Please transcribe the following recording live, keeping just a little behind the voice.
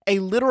a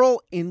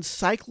literal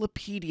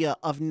encyclopedia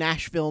of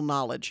Nashville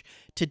knowledge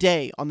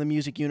today on the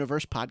Music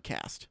Universe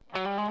podcast.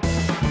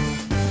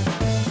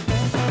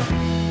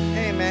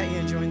 Hey, Matt, you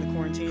enjoying the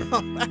quarantine?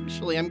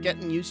 Actually, I'm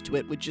getting used to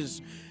it, which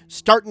is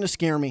starting to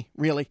scare me,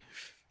 really.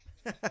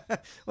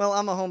 Well,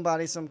 I'm a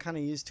homebody, so I'm kind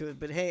of used to it.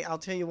 But hey, I'll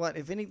tell you what,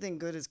 if anything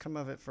good has come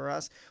of it for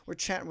us, we're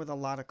chatting with a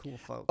lot of cool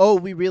folks. Oh,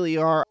 we really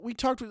are. We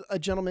talked with a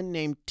gentleman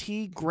named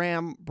T.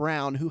 Graham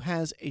Brown, who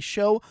has a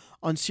show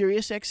on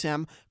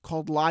SiriusXM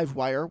called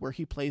Livewire, where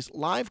he plays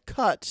live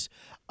cuts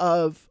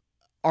of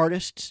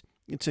artists.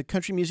 It's a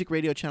country music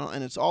radio channel,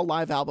 and it's all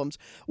live albums,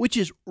 which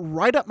is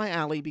right up my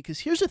alley, because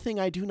here's a thing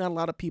I do not a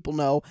lot of people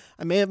know.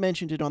 I may have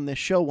mentioned it on this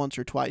show once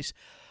or twice.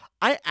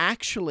 I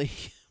actually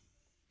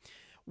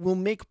will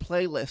make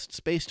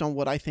playlists based on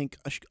what I think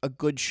a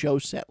good show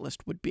set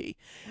list would be.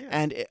 Yeah.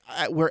 And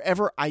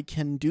wherever I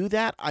can do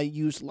that, I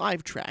use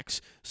live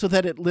tracks so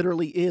that it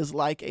literally is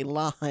like a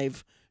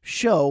live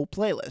show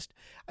playlist.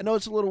 I know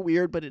it's a little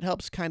weird, but it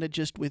helps kind of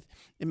just with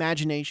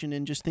imagination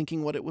and just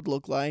thinking what it would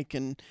look like.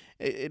 And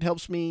it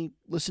helps me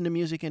listen to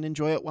music and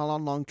enjoy it while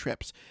on long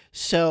trips.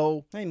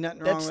 So Ain't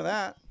nothing wrong with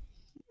that.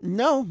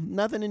 no,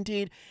 nothing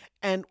indeed.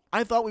 And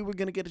I thought we were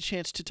going to get a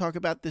chance to talk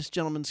about this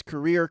gentleman's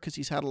career because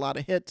he's had a lot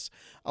of hits,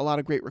 a lot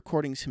of great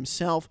recordings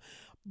himself.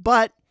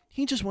 But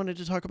he just wanted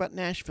to talk about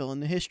Nashville and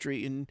the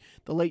history and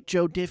the late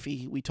Joe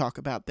Diffie we talk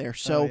about there.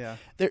 So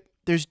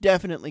there's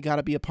definitely got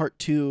to be a part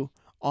 2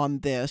 on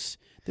this.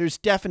 There's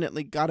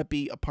definitely got to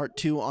be a part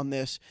 2 on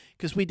this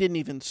because we didn't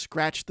even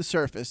scratch the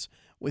surface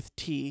with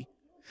T.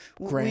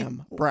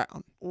 Graham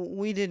Brown.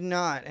 We did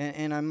not,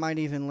 and I might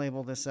even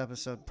label this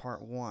episode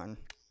part 1.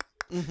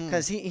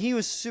 Because he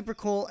was super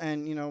cool,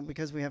 and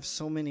because we have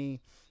so many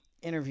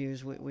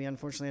interviews, we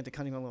unfortunately had to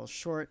cut him a little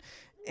short,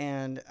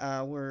 and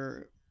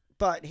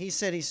but he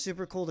said he's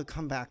super cool to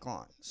come back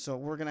on, so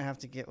we're gonna have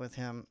to get with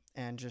him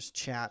and just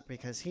chat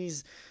because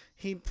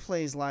he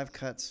plays live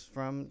cuts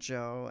from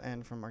Joe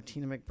and from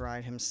Martina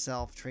McBride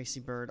himself, Tracy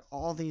Byrd,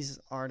 all these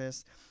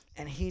artists,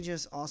 and he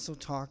just also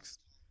talked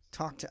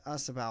to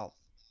us about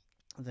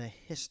the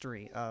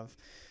history of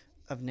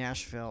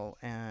Nashville,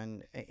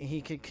 and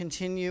he could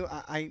continue.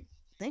 I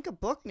think a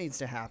book needs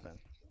to happen.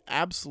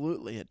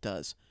 Absolutely, it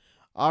does.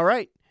 All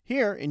right,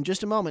 here in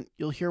just a moment,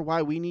 you'll hear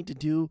why we need to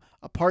do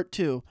a part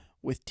 2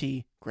 with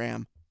T.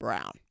 Graham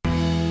Brown.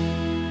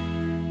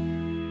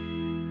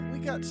 We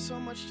got so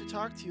much to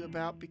talk to you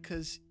about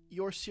because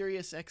your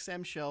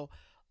SiriusXM show,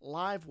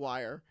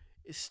 Livewire,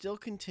 is still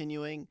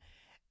continuing,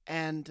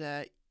 and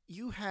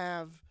you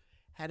have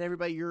had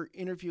everybody. Your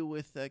interview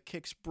with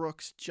Kix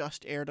Brooks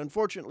just aired.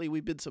 Unfortunately,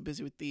 we've been so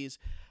busy with these,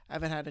 I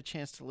haven't had a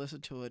chance to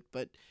listen to it,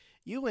 but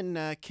you and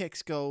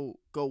Kix go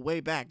way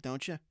back,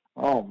 don't you?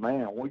 Oh,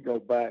 man, we go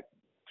back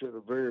to the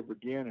very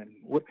beginning.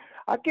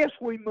 I guess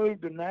we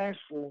moved to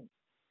Nashville.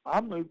 I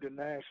moved to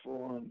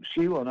Nashville, and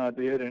Sheila and I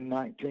did in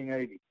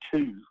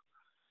 1982.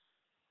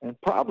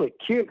 And probably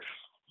Kix,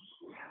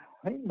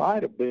 he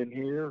might have been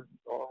here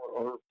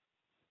or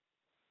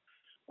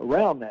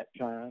around that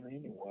time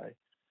anyway.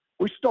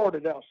 We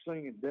started out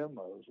singing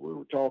demos. We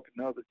were talking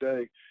the other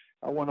day.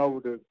 I went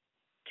over to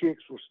Kix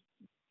was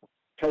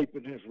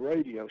taping his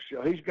radio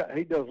show.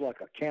 He does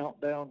like a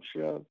countdown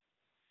show.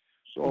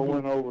 So I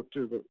went over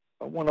to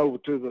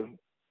the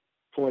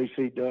place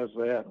he does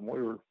that, and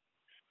we were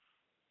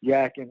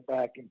yakking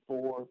back and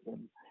forth.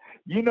 And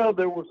we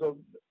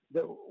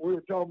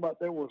were talking about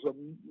there was a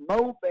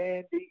Mo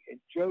Bandy and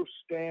Joe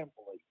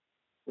Stampley.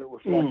 There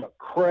was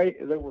like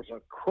there was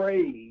a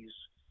craze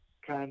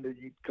kind of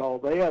you'd call.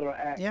 They had an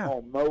act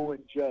called Mo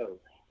and Joe,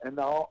 and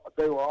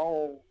they were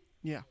all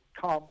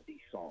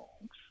comedy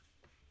songs.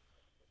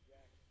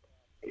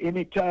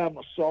 Anytime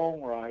a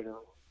songwriter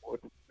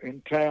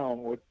in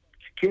town would,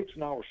 Kix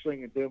and I were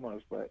singing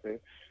demos back there,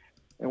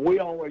 and we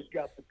always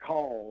got the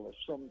call if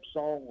some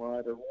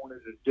songwriter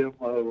wanted a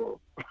demo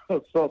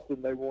or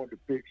something they wanted to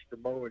pitch to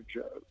Mo and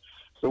Joe.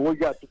 So we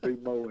got to be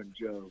Mo and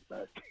Joe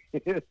back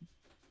then.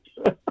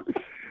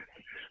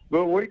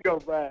 But we go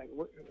back.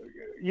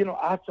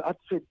 I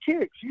said,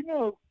 Kix,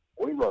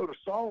 we wrote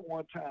a song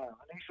one time.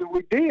 And he said,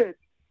 we did.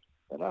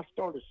 And I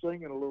started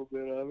singing a little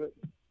bit of it.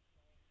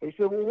 He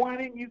said, well, why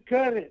didn't you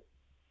cut it?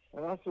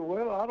 And I said,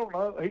 well, I don't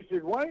know. He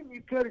said, why didn't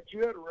you cut it?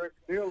 You had a record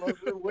deal. I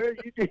said, well,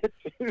 you did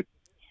too.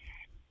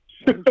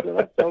 He said,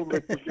 I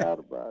totally forgot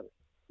about it.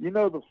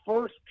 The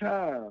first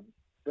time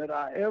that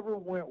I ever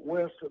went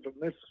west of the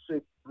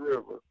Mississippi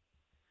River,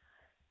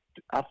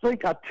 I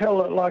think I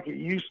tell it like it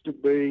used to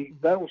be,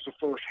 that was the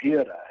first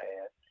hit I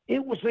had.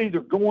 It was either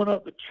going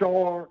up the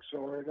charts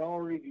or it had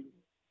already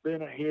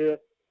been a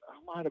hit.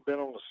 I might have been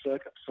on the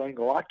second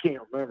single. I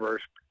can't remember.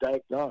 It's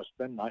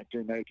been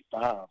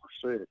 1985 or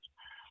 6.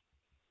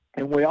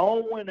 And we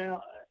all went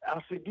out. I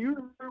said, do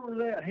you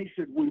remember that? He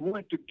said, we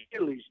went to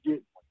Gilley's,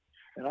 didn't we?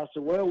 And I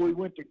said, well, we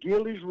went to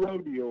Gilley's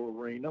Rodeo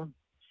Arena,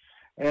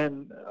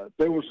 and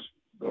there was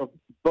a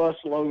bus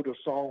load of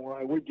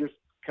songwriters. We just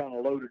kind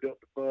of loaded up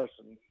the bus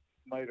and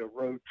made a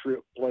road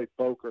trip, played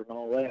poker and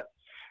all that.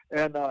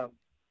 And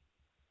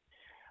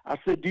I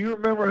said, do you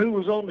remember who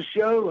was on the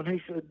show? And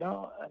he said,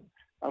 no.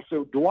 I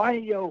said,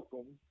 Dwight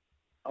Yoakam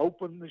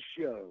opened the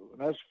show. And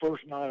that's the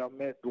first night I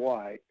met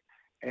Dwight.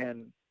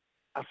 And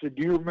I said,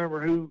 do you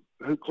remember who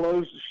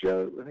closed the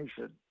show? And he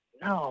said,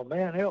 no,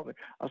 man, help me.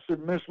 I said,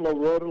 Miss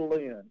Loretta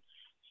Lynn.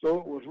 So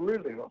it was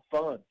really a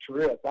fun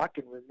trip. I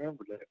can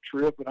remember that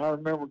trip. And I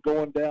remember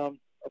going down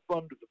up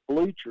under the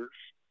bleachers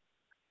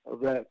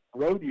of that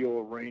rodeo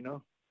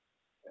arena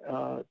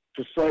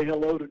to say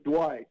hello to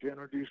Dwight, to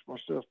introduce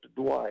myself to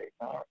Dwight.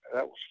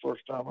 That was the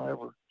first time I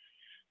ever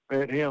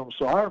met him.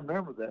 So I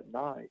remember that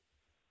night.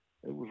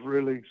 It was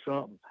really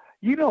something.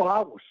 You know, I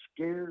was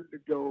scared to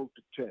go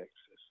to Texas.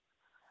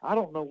 I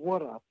don't know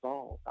what I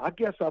thought. I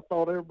guess I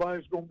thought everybody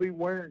was going to be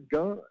wearing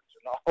guns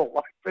and all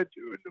like they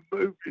do in the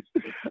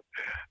movies.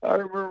 I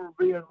remember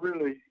being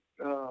really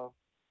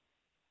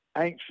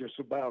anxious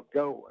about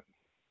going.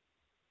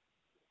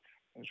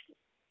 It's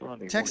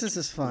funny. Texas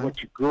is fun.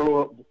 What you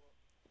grew up.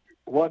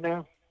 What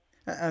now?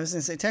 I was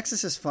going to say,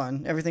 Texas is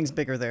fun. Everything's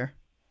bigger there.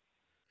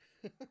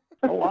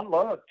 Oh, I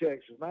love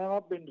Texas, man.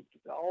 I've been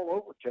all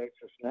over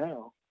Texas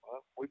now.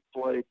 We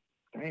played,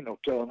 ain't no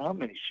telling how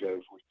many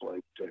shows we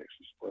played in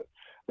Texas. But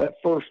that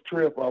first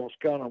trip, I was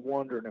kind of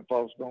wondering if I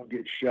was going to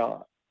get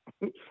shot.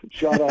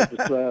 Shot off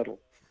the saddle.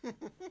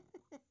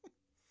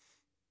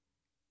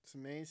 It's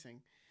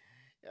amazing.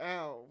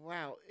 Oh,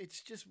 wow.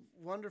 It's just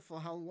wonderful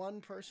how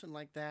one person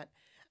like that,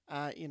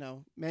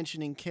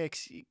 mentioning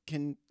Kix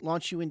can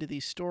launch you into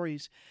these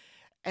stories.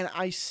 And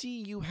I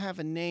see you have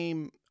a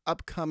name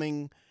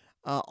upcoming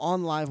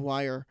on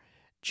Livewire,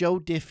 Joe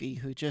Diffie,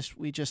 who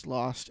we just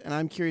lost. And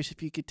I'm curious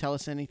if you could tell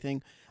us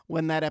anything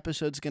when that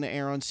episode's going to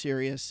air on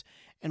Sirius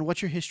and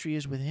what your history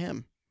is with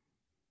him.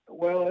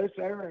 Well, it's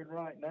airing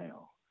right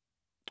now.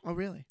 Oh,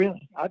 really?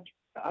 Really?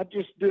 I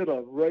just did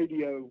a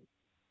radio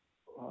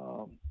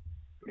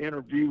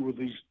interview with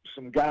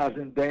some guys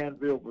in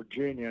Danville,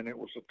 Virginia, and it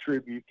was a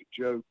tribute to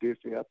Joe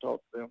Diffie. I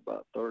talked to them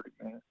about 30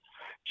 minutes.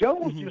 Joe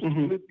was just a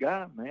good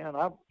guy, man.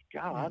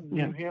 I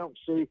knew him.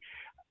 See,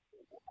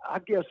 I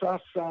guess I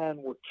signed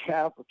with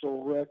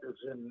Capitol Records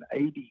in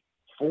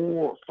 84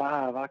 or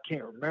 5. I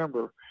can't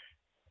remember.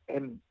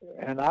 And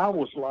I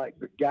was like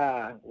the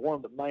guy, one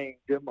of the main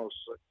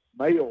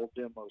male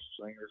demo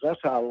singers. That's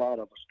how a lot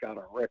of us got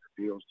our record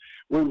deals.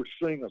 We would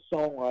sing a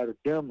songwriter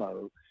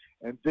demo,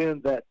 and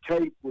then that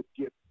tape would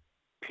get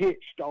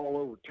pitched all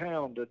over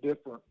town to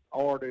different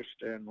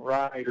artists and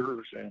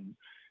writers and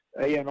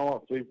A&R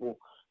people,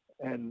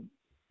 and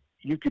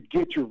you could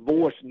get your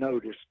voice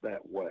noticed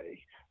that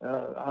way.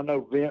 I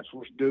know Vince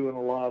was doing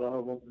a lot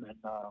of them, and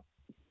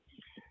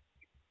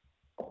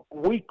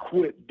we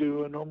quit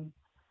doing them.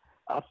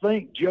 I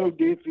think Joe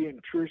Diffie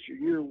and Tricia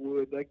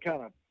Yearwood, they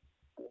kind of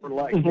were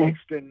like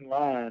next in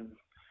line,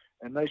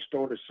 and they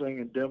started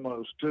singing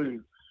demos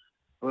too.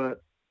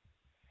 But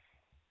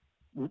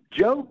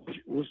Joe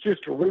was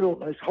just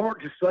it's hard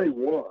to say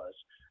was.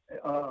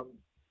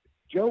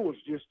 Joe was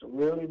just a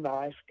really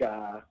nice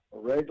guy, a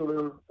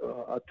regular.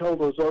 I told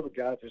those other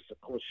guys it's a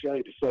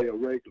cliche to say a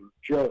regular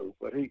Joe,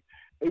 but he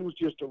was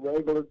just a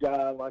regular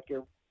guy. Like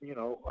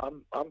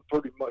I'm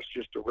pretty much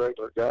just a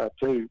regular guy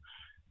too,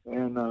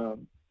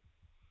 and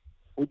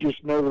we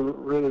just never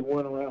really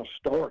went around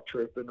star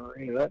tripping or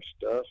any of that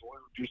stuff. We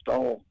were just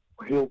all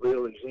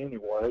hillbillies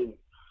anyway.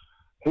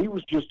 He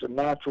was just a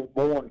natural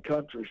born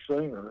country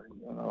singer.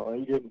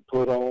 He didn't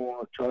put on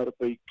or try to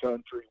be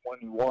country when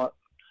he wasn't.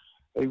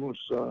 He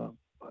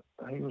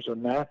was a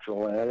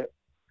natural at it.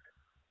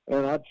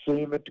 And I'd see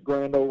him at the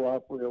Grand Ole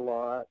Opry a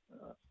lot.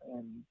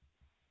 And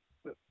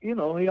he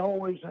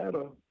always had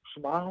a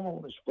smile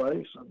on his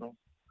face and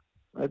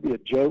maybe a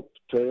joke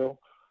to tell.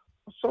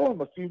 I saw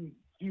him a few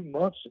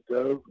months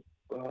ago,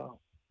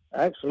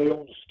 actually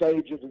on the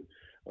stage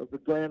of the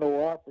Grand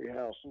Ole Opry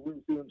House. We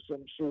were doing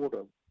some sort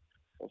of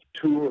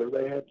tour.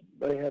 They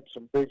had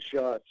some big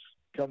shots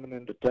coming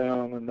into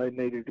town, and they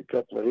needed a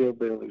couple of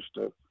hillbillies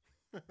to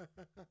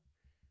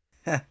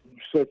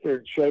sit there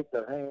and shake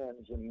their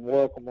hands and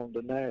welcome them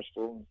to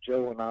Nashville. And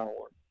Joe and I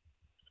were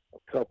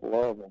a couple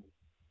of them.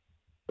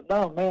 But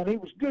no, man, he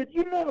was good.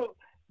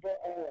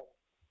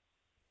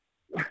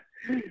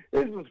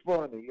 This was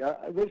funny.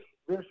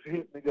 This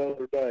hit me the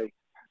other day.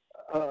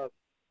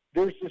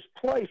 There's this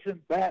place in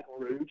Baton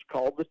Rouge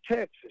called the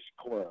Texas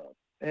Club,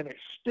 and it's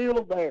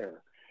still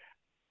there.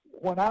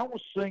 When I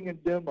was singing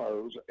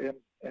demos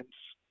and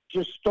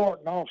just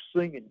starting off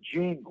singing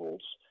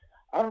jingles,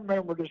 I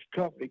remember this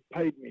company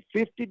paid me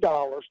 $50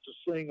 to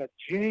sing a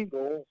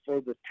jingle for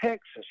the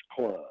Texas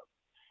Club.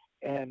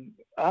 And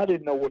I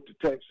didn't know what the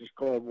Texas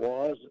Club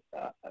was.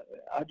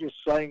 I just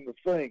sang the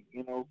thing,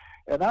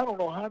 And I don't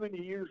know how many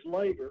years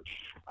later,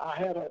 I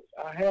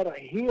had a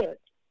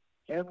hit,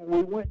 and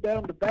we went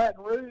down to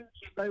Baton Rouge,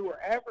 and they were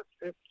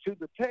advertising to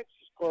the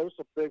Texas Club. It's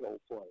a big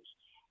old place.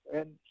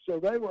 And so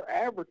they were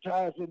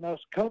advertising us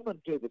coming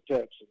to the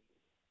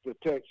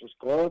Texas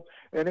Club,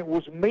 and it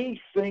was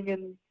me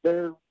singing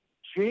their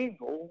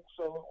jingle,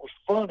 so it was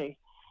funny.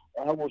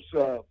 I was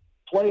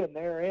playing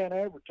there and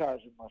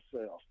advertising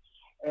myself.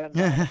 And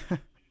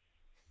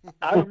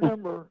I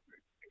remember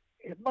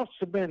it must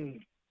have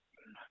been,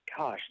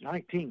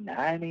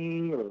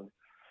 1990 or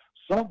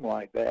something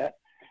like that.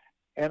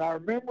 And I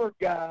remember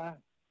a guy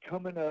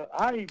coming up.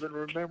 I even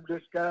remember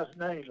this guy's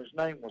name. His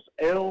name was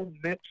L.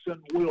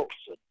 Mixon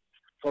Wilson.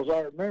 Because I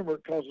remember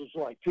it because it's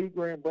like T.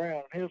 Graham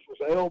Brown, and his was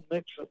L.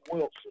 Mixon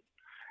Wilson.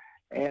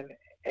 And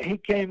he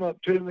came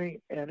up to me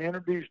and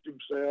introduced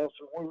himself,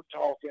 and we were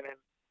talking,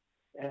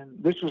 and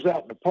this was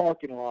out in the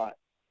parking lot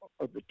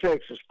of the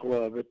Texas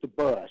Club at the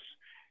bus.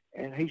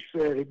 And he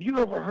said, have you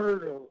ever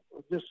heard of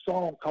this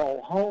song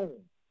called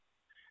Home?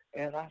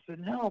 And I said,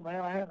 no,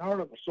 man, I hadn't heard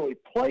of it. So he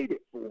played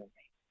it for me.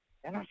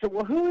 And I said,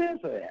 well, who is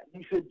that?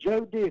 And he said,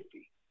 Joe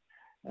Diffie.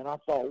 And I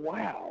thought,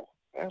 wow,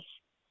 that's,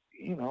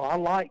 I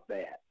like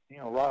that,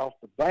 right off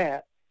the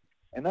bat.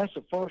 And that's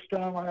the first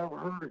time I ever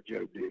heard of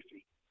Joe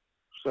Diffie.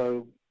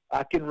 So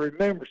I can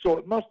remember. So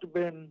it must have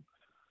been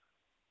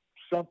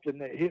something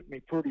that hit me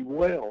pretty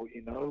well,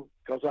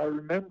 because I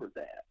remember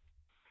that.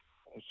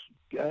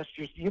 That's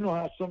just,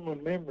 how some of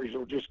the memories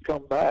will just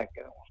come back.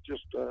 And it was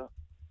just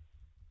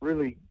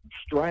really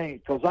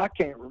strange because I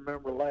can't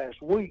remember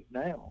last week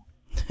now.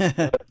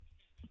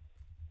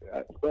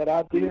 But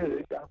I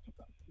did.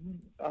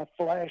 I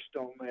flashed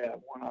on that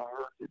when I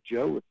heard that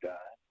Joe had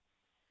died.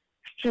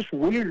 It's just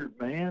weird,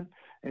 man.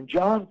 And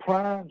John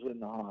Prine's in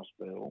the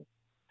hospital.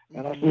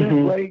 And I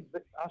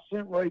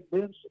sent Ray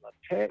Benson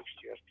a text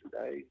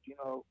yesterday,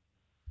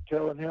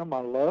 telling him I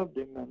loved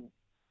him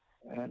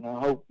and I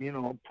hope,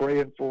 I'm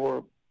praying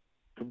for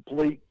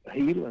complete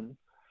healing.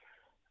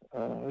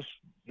 And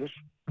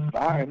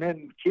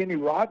then Kenny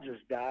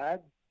Rogers died,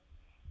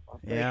 I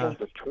think on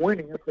the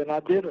 20th, and I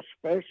did a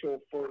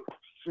special for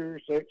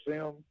Sirius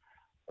XM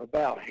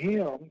about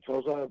him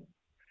because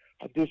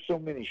I did so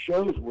many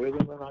shows with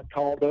him, and I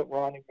called up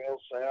Ronnie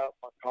Millsap,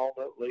 I called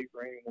up Lee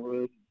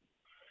Greenwood,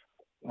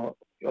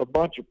 a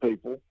bunch of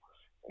people.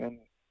 And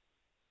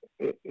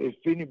if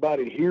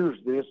anybody hears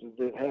this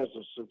that has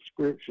a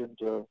subscription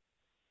to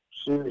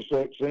Sirius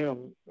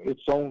XM,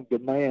 it's on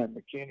demand.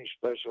 The Kenny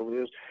special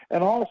is,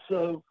 and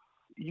also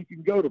you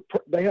can go to.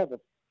 They have a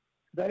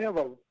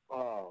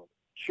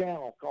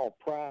channel called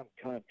Prime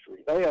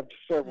Country. They have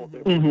several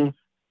different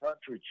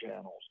country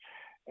channels,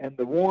 and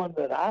the one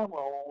that I'm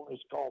on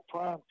is called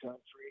Prime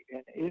Country,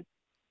 and it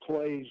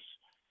plays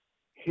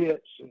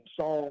hits and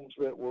songs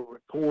that were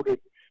recorded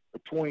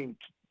between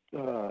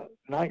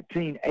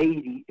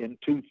 1980 and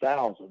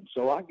 2000.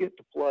 So I get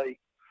to play,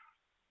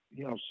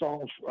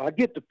 songs. I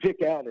get to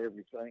pick out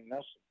everything.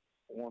 That's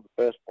one of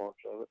the best parts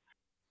of it.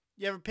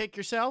 You ever pick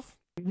yourself?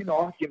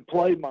 I can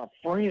play my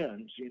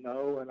friends, and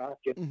I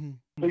can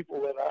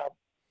people that I,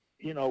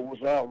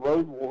 was out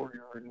road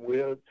warrioring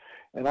with,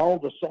 and all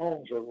the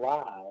songs are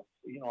live.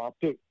 I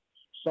pick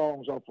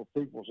songs off of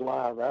people's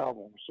live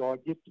albums, so I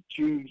get to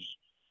choose.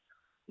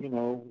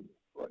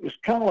 It's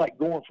kind of like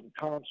going from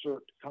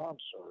concert to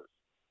concert.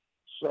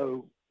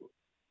 So,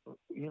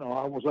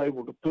 I was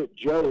able to put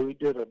Joe. He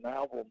did an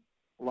album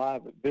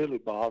live at Billy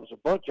Bob's. A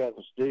bunch of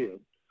us did.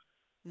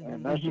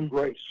 And that's a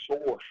great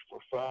source for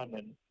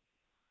finding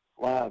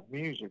live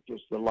music,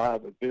 is the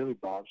live at Billy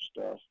Bob's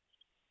stuff,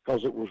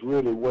 because it was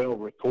really well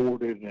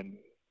recorded, and,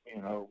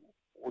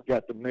 we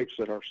got to mix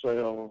it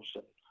ourselves.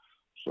 And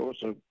so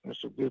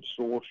it's a good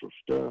source of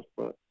stuff.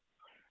 But,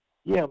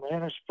 yeah,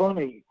 man, it's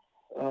funny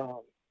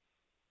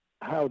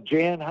how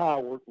Jan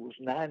Howard was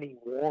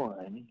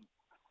 91,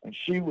 and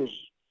she was,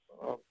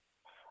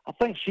 I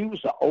think she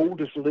was the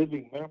oldest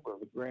living member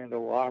of the Grand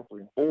Ole Opry.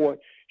 And boy,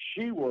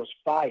 she was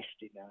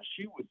feisty now.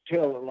 She would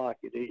tell it like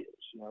it is.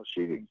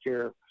 She didn't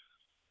care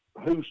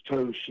whose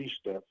toes she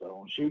stepped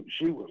on.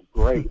 She was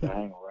great to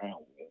hang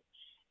around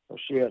with.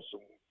 She had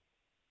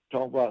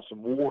talk about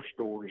some war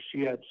stories.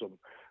 She had some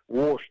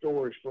war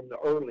stories from the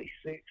early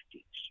 60s.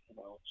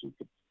 She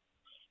could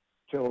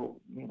tell,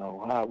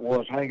 how it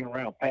was hanging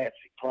around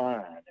Patsy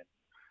Cline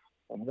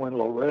and when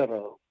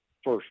Loretta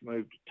first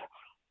moved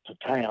to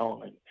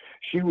town. And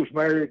she was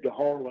married to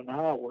Harlan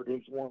Howard,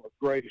 who's one of the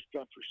greatest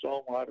country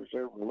songwriters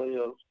ever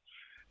lived.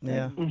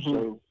 Yeah.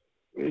 So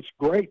it's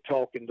great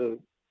talking to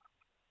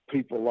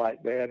people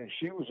like that. And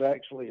she was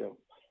actually a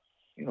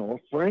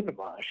friend of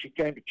mine. She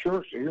came to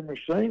church to hear me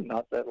sing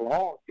not that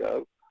long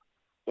ago.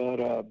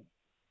 But,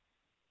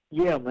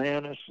 yeah,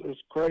 man,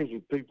 it's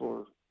crazy. People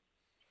are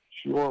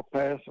sure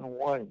passing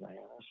away, man.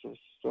 It's just,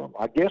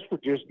 I guess we're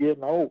just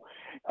getting old.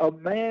 A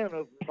man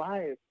of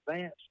my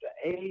advanced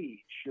age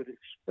should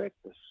expect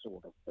this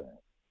sort of thing.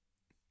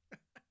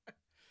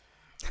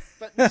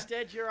 But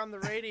instead, you're on the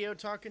radio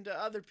talking to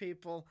other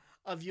people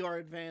of your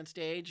advanced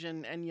age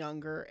and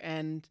younger.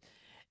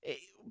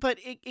 But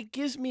it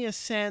gives me a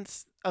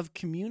sense of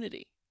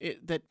community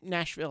that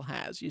Nashville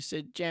has. You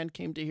said Jan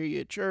came to hear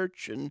you at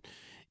church, and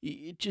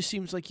it just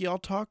seems like you all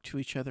talk to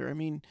each other. I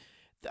mean,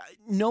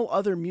 no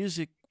other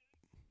music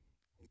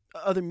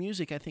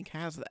I think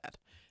has that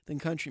than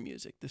country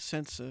music, the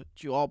sense that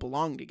you all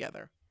belong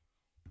together.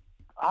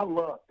 I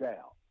lucked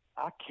out.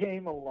 I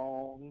came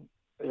along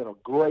at a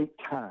great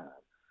time.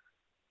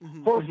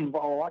 First of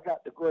all, I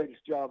got the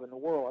greatest job in the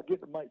world. I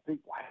get to make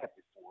people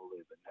happy for a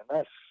living, and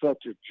that's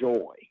such a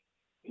joy.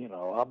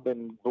 I've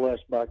been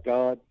blessed by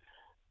God.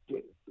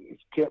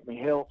 It's kept me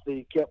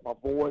healthy, kept my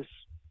voice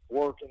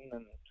working,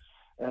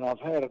 and I've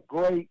had a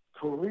great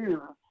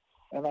career.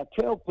 And I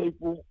tell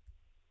people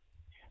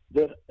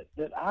that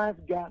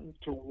I've gotten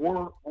to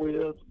work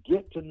with,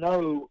 get to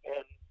know,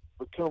 and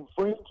become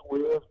friends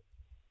with,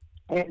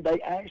 and they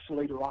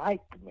actually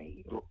liked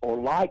me or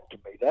liked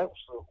me. That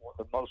was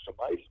the most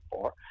amazing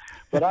part.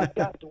 But I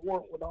got to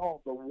work with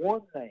all the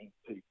one-name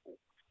people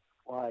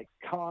like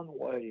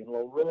Conway and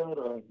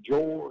Loretta and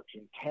George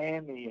and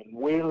Tammy and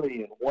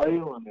Willie and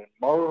Waylon and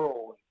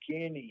Merle and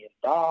Kenny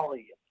and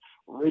Dolly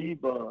and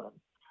Reba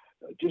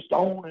and just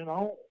on and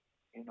on.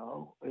 You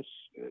know,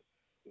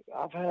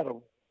 I've had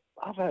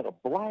a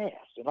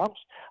blast, and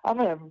I'm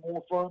having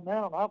more fun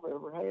now than I've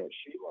ever had.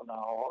 Sheila and I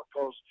are,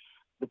 because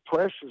the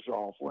pressure's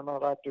off. We're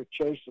not out there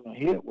chasing a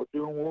hit. We're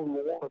doing what we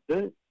want to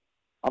do.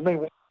 I mean,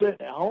 we're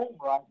sitting at home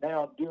right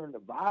now during the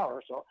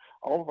virus.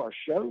 All of our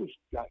shows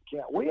got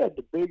canceled. We had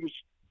the biggest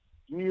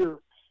year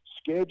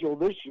schedule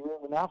this year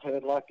than I've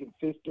had like in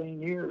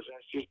 15 years, and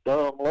it's just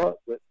dumb luck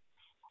that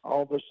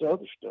all this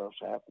other stuff's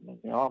happening.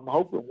 You know, I'm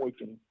hoping we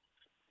can,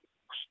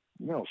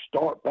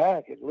 start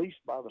back at least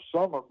by the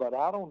summer, but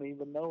I don't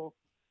even know.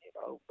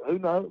 Who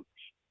knows?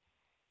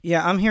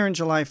 Yeah, I'm here in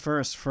July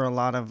 1st for a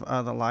lot of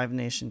the Live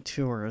Nation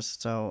tours,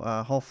 so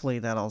hopefully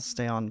that'll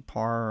stay on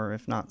par, or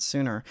if not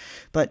sooner.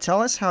 But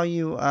tell us how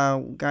you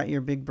got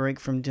your big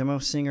break from demo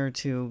singer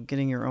to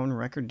getting your own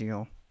record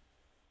deal.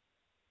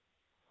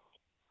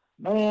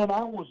 Man,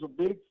 I was a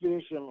big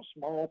fish in a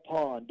small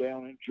pond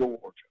down in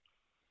Georgia.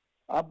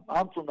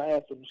 I'm from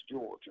Athens,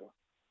 Georgia,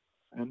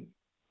 and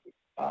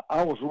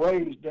I was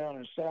raised down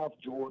in South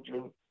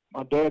Georgia.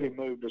 My daddy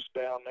moved us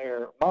down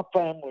there. My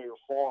family are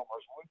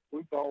farmers.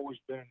 We've always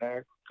been in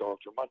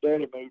agriculture. My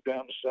daddy moved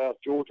down to South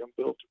Georgia and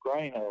built a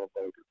grain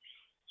elevator.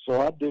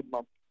 So I did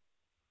my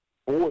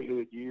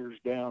boyhood years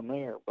down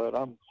there, but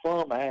I'm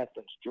from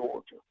Athens,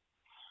 Georgia.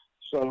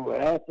 So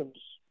Athens,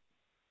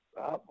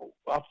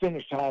 I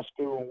finished high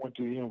school and went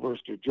to the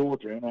University of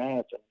Georgia in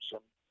Athens,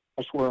 and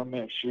that's where I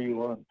met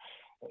Sheila,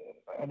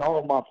 and all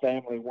of my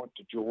family went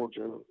to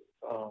Georgia.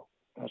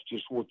 That's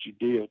just what you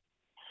did.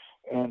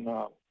 And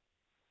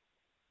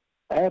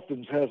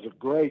Athens has a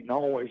great, and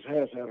always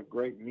has had a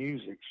great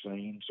music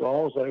scene, so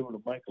I was able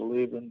to make a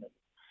living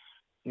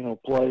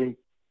and, play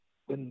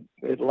in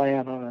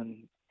Atlanta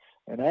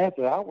and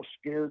Athens. I was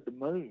scared to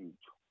move,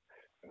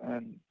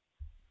 and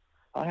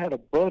I had a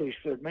buddy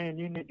said, "Man,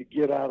 you need to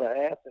get out of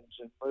Athens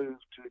and move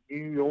to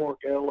New York,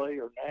 L.A.,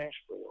 or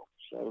Nashville."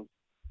 So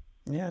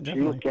Yeah,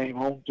 Sheila definitely. came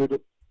home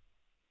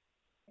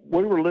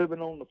we were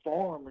living on the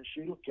farm, and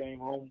Sheila came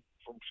home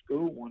from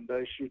school one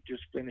day. She had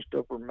just finished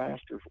up her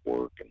master's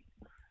work, and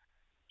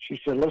she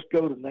said, "Let's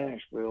go to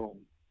Nashville."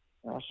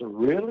 And I said,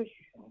 "Really?"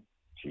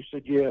 She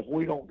said, "Yeah, if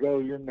we don't go,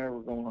 you're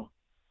never going to."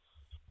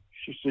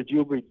 She said,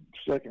 "You'll be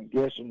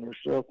second-guessing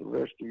yourself the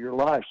rest of your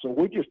life." So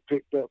we just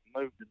picked up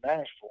and moved to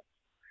Nashville.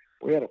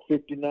 We had a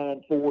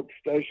 59 Ford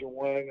station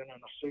wagon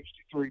and a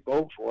 63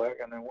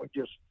 Volkswagen, and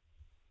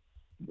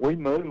we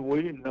moved.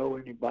 We didn't know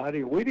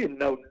anybody. We didn't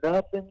know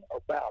nothing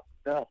about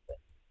nothing.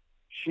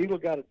 Sheila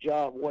got a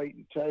job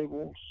waiting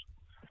tables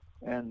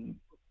and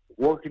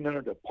working in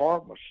a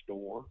department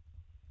store.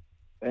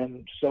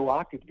 And so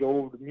I could go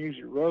over to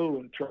Music Row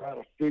and try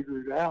to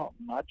figure it out.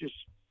 And I just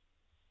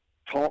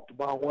talked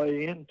my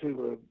way into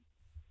the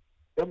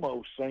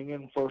demo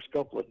singing, first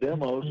couple of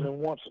demos. And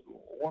once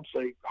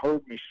they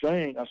heard me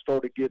sing, I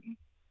started getting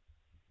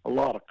a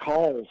lot of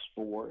calls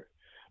for it.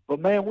 But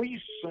man, we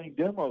used to sing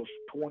demos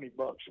for $20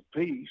 a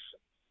piece.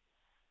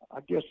 I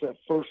guess that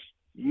first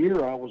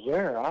year I was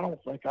there, I don't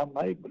think I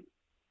made but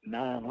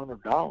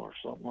 $900,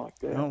 something like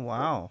that. Oh,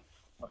 wow.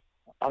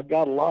 I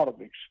got a lot of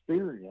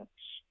experience,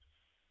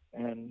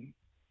 and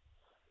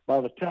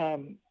by the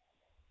time,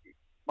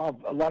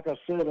 like I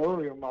said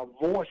earlier, my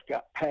voice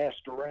got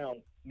passed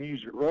around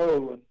Music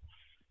Row, and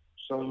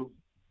so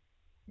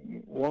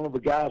one of the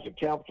guys at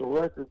Capitol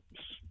Records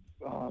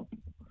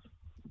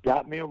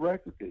got me a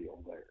record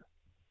deal there.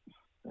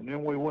 And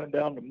then we went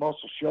down to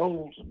Muscle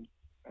Shoals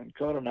and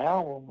cut an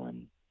album,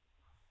 and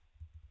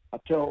I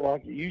Tell It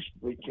Like It Used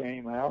to Be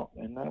came out,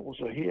 and that was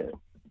a hit.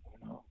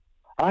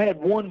 I had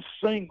one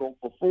single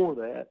before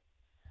that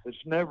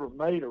that's never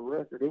made a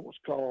record. It was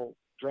called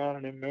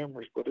Drowning in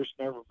Memories, but it's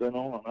never been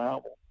on an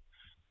album.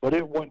 But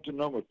it went to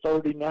number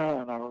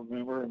 39, I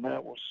remember, and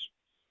that was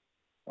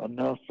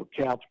enough for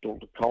Capitol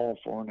to call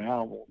for an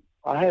album.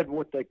 I had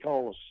what they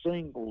call a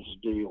singles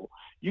deal.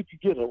 You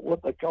could get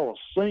what they call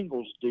a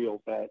singles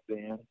deal back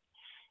then,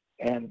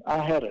 and I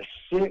had a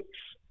 6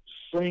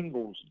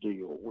 singles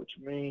deal, which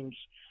means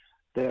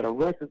that a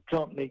record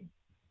company,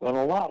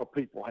 well, a lot of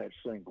people had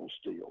singles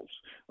deals.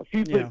 A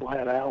few people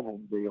had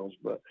album deals,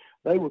 but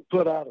they would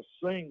put out a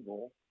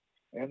single,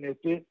 and if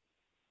it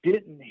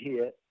didn't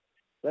hit,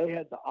 they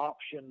had the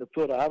option to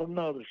put out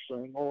another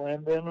single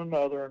and then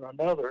another and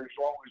another, as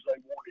long as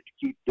they wanted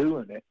to keep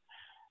doing it.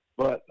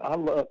 But I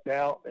lucked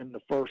out, and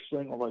the first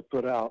single they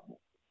put out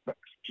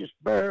just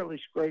barely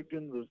scraped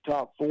into the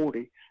top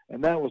 40,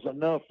 and that was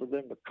enough for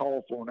them to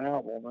call for an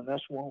album, and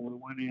that's when we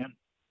went in.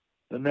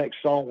 The next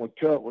song we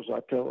cut was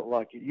I Tell It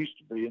Like It Used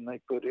to Be, and they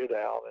put it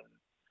out,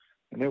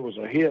 and and it was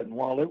a hit. And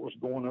while it was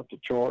going up the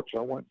charts,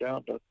 I went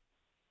down to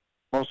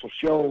Muscle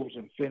Shoals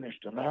and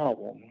finished an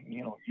album,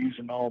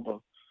 using all the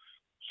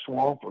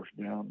Swampers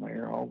down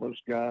there, all those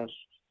guys.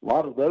 A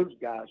lot of those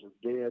guys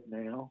are dead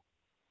now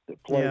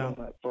that played on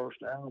that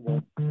first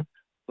album.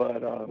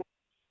 But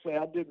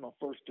I did my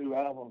first 2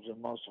 albums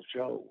in Muscle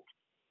Shoals.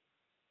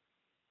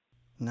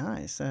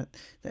 Nice.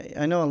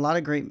 I know a lot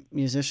of great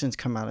musicians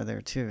come out of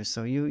there too.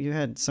 So you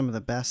had some of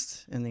the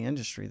best in the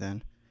industry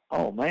then.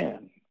 Oh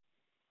man,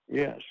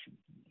 yes,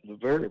 the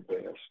very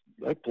best.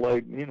 They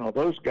played.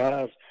 Those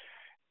guys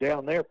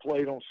down there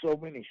played on so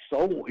many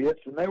soul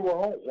hits, and they were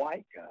all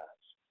white guys.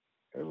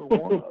 Every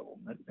one of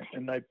them,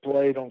 and they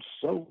played on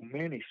so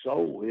many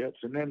soul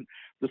hits. And then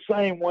the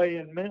same way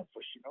in Memphis,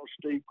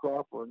 Steve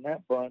Cropper and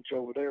that bunch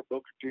over there,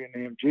 Booker T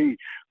and MG.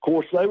 Of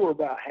course, they were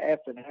about half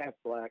and half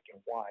black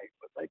and white,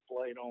 but they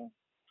played on,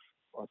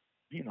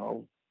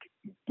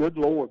 good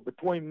Lord,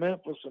 between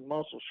Memphis and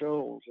Muscle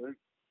Shoals,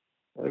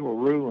 they were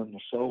ruling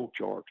the soul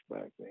charts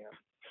back then.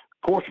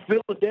 Of course,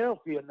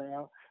 Philadelphia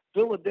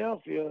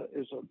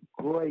is a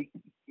great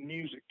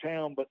music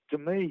town, but to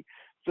me,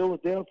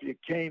 Philadelphia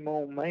came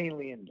on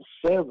mainly in the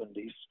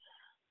 70s.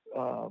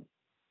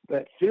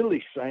 That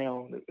Philly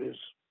sound is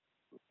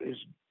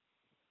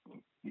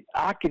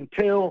I can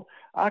tell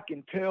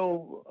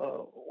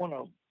when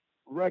a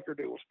record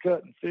that was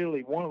cut in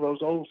Philly, one of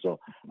those old songs,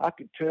 I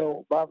could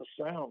tell by the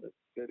sound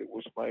that it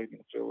was made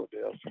in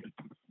Philadelphia.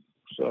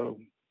 So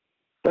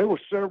there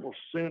were several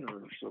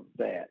centers of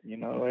that.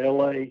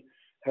 L.A.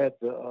 had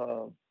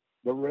the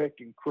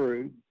Wrecking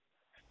Crew.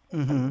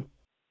 Mm-hmm.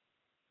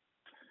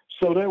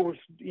 So there was,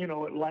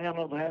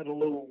 Atlanta had a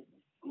little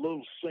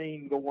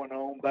scene going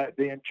on back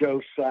then. Joe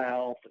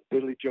South, and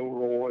Billy Joe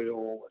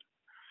Royal,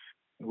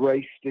 and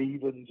Ray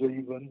Stevens,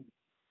 even.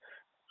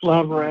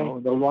 Love Ray.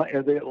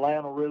 The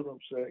Atlanta Rhythm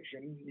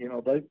section.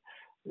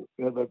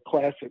 The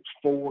Classics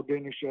 4,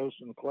 Dennis Yost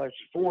and the Classics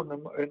 4, and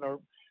the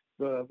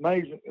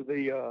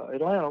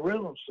Atlanta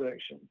Rhythm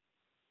section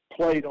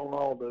played on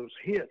all those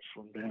hits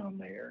from down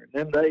there, and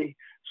then they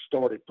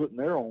started putting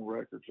their own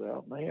records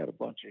out, and they had a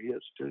bunch of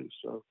hits too.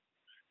 So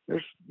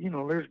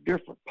there's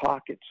different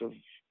pockets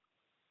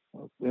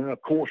and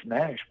of course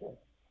Nashville.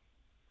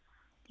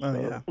 Oh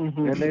yeah.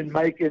 Mm-hmm. And then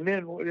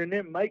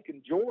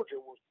Macon, Georgia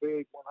was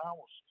big when I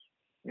was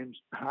in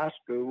high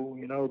school.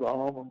 The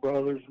Allman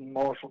Brothers and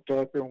Marshall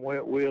Tucker and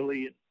Wet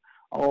Willie and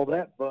all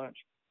that bunch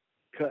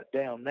cut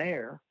down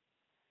there.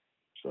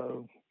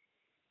 So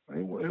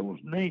it was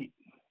neat.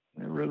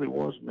 It really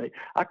was neat.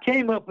 I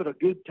came up at a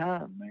good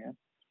time, man.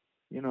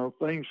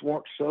 Things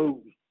weren't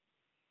so,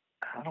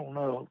 I don't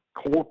know,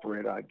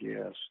 corporate, I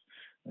guess,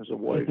 is a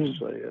way to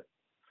say it.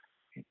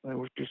 There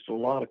was just a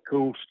lot of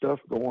cool stuff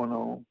going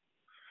on.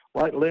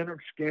 Like Leonard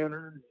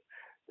Skinner,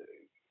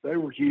 they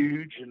were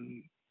huge,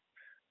 and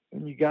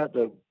you got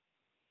the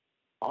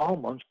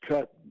Almonds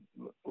cut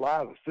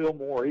live at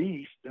Fillmore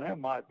East, and that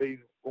might be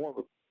one of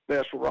the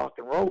best rock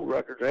and roll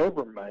records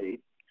ever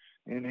made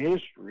in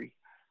history.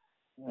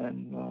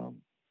 And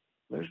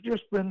there's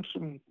just been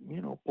some,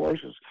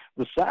 places.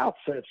 The South's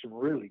had some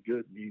really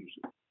good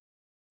music.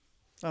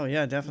 Oh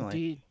yeah,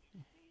 definitely.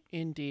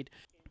 Indeed.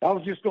 I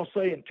was just gonna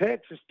say in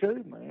Texas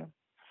too, man,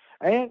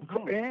 and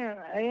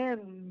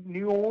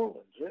New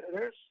Orleans.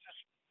 There's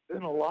just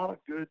been a lot of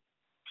good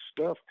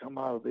stuff come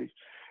out of these.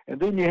 And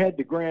then you had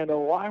the Grand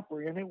Ole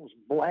Opry, and it was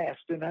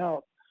blasting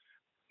out.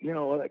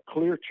 That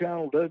Clear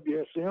Channel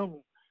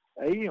WSM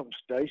AM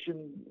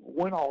station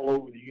went all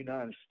over the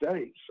United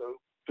States, so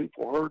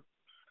people heard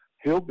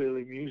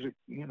hillbilly music,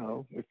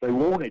 if they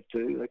wanted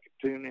to, they could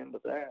tune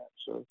into that.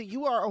 So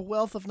you are a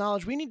wealth of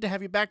knowledge. We need to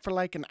have you back for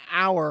like an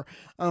hour.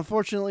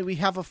 Unfortunately, we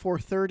have a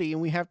 4:30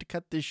 and we have to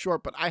cut this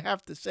short, but I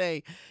have to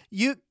say,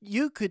 you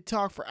could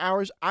talk for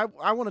hours. I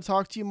want to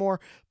talk to you more.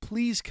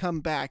 Please come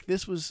back.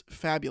 This was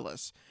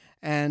fabulous.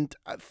 And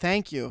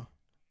thank you.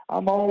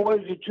 I'm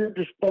always at your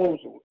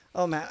disposal.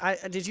 Oh,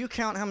 Matt, did you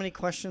count how many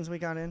questions we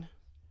got in?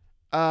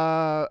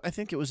 I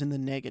think it was in the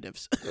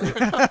negatives.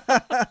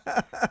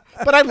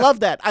 But I love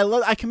that.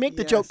 I can make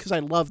the joke because I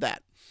love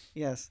that.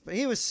 Yes, but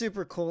he was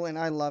super cool, and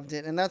I loved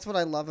it. And that's what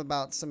I love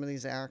about some of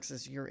these acts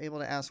is you're able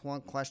to ask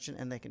one question,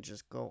 and they can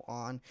just go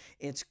on.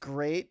 It's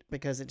great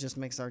because it just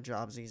makes our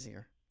jobs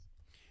easier.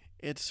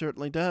 It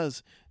certainly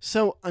does.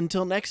 So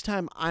until next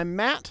time, I'm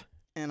Matt.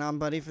 And I'm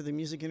Buddy for the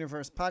Music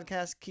Universe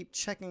podcast. Keep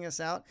checking us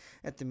out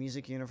at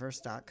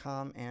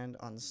themusicuniverse.com and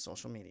on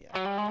social media.